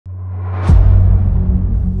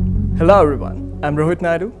Hello everyone, I'm Rohit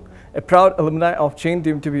Naidu, a proud alumni of JAIN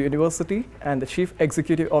University and the Chief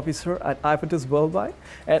Executive Officer at Ifortis Worldwide,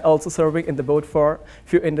 and also serving in the board for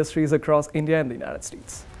few industries across India and the United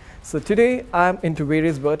States. So today I'm into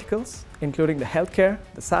various verticals, including the healthcare,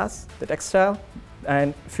 the SaaS, the textile,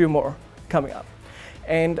 and a few more coming up.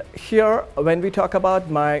 And here, when we talk about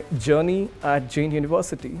my journey at JAIN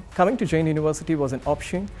University, coming to JAIN University was an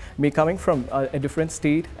option. Me coming from a different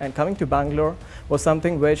state and coming to Bangalore was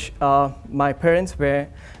something which my parents were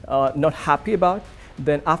not happy about.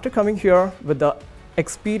 Then after coming here with the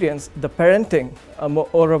experience, the parenting,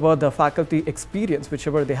 moreover the faculty experience,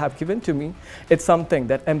 whichever they have given to me, it's something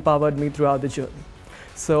that empowered me throughout the journey.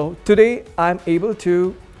 So today, I'm able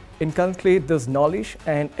to inculcate this knowledge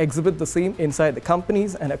and exhibit the same inside the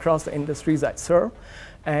companies and across the industries I serve.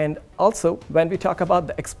 And also, when we talk about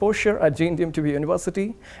the exposure at JAIN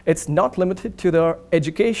University, it's not limited to the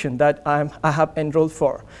education that I have enrolled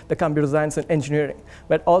for, the computer science and engineering,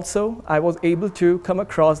 but also I was able to come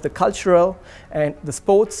across the cultural and the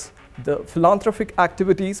sports, the philanthropic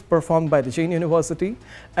activities performed by the JAIN University,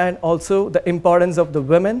 and also the importance of the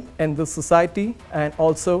women in the society, and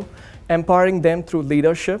also empowering them through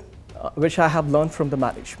leadership, which I have learned from the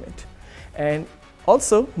management. And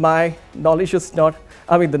also, my knowledge is not,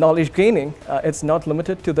 the knowledge gaining, it's not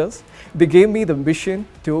limited to this. They gave me the mission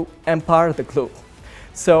to empower the globe.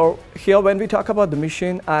 So here, when we talk about the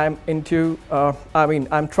mission, I'm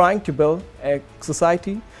trying to build a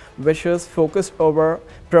society which is focused over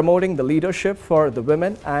promoting the leadership for the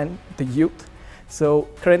women and the youth. So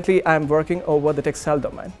currently, I'm working over the textile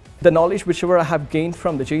domain. The knowledge whichever I have gained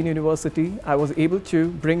from the JAIN University, I was able to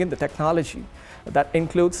bring in the technology. That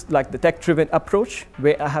includes like the tech-driven approach,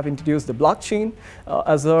 where I have introduced the blockchain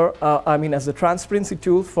as a transparency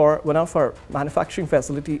tool for one of our manufacturing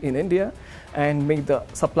facility in India, and make the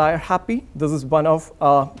supplier happy. This is one of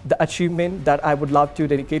the achievement that I would love to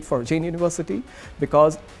dedicate for JAIN University,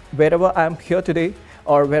 because wherever I'm here today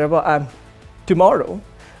or wherever I'm tomorrow,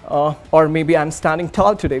 or maybe I'm standing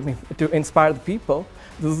tall today to inspire the people,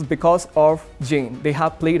 this is because of JAIN. They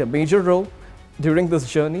have played a major role during this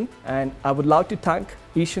journey, and I would love to thank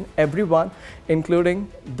each and everyone,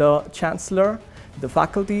 including the chancellor, the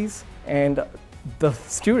faculties, and the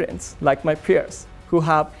students, like my peers, who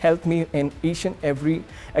have helped me in each and every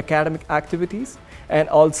academic activities, and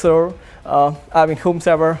also,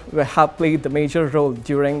 whomsoever have played the major role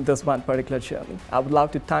during this one particular journey. I would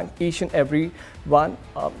love to thank each and every one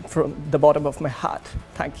from the bottom of my heart.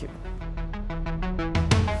 Thank you.